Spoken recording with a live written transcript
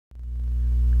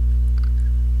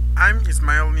I'm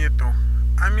Ismael Nieto.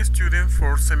 I'm a student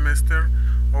for semester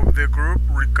of the group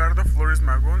Ricardo Flores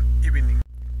Magón Evening.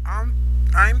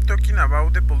 I'm talking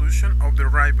about the pollution of the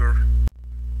river.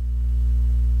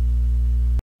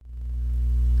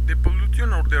 The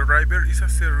pollution of the river is a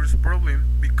serious problem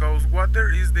because water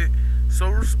is the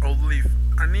source of life,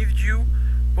 and if you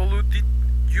pollute it,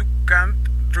 you can't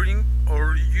drink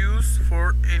or use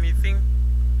for anything.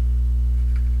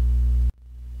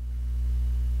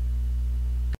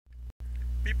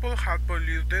 People have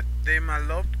polluted them a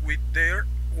lot with their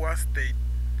wastage.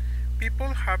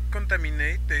 People have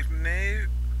contaminated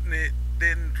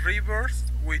the rivers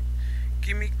with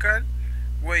chemical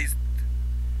waste.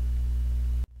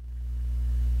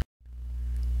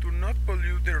 To not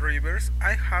pollute the rivers,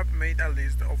 I have made a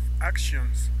list of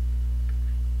actions.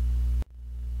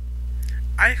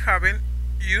 I haven't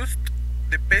used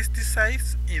the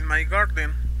pesticides in my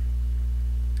garden.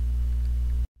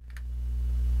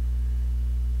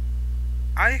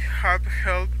 I have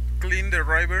helped clean the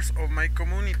rivers of my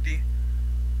community.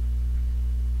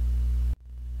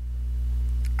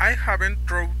 I haven't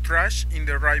thrown trash in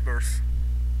the rivers.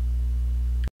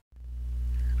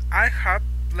 I have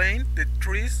planted the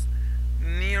trees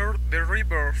near the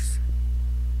rivers.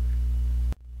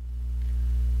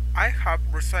 I have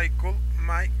recycled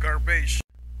my garbage.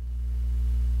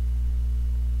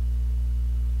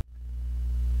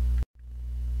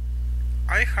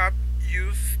 I have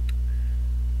used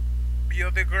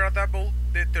biodegradable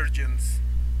detergents.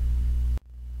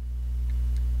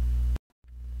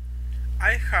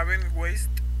 I haven't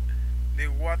wasted the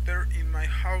water in my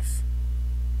house.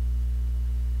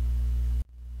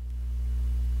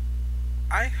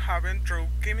 I haven't thrown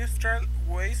chemical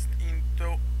waste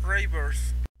into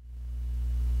rivers.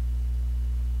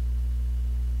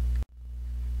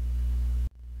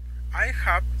 I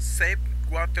have saved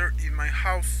water in my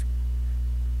house.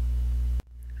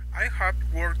 I have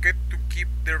worked to keep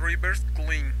the rivers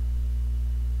clean.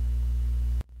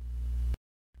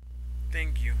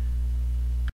 Thank you.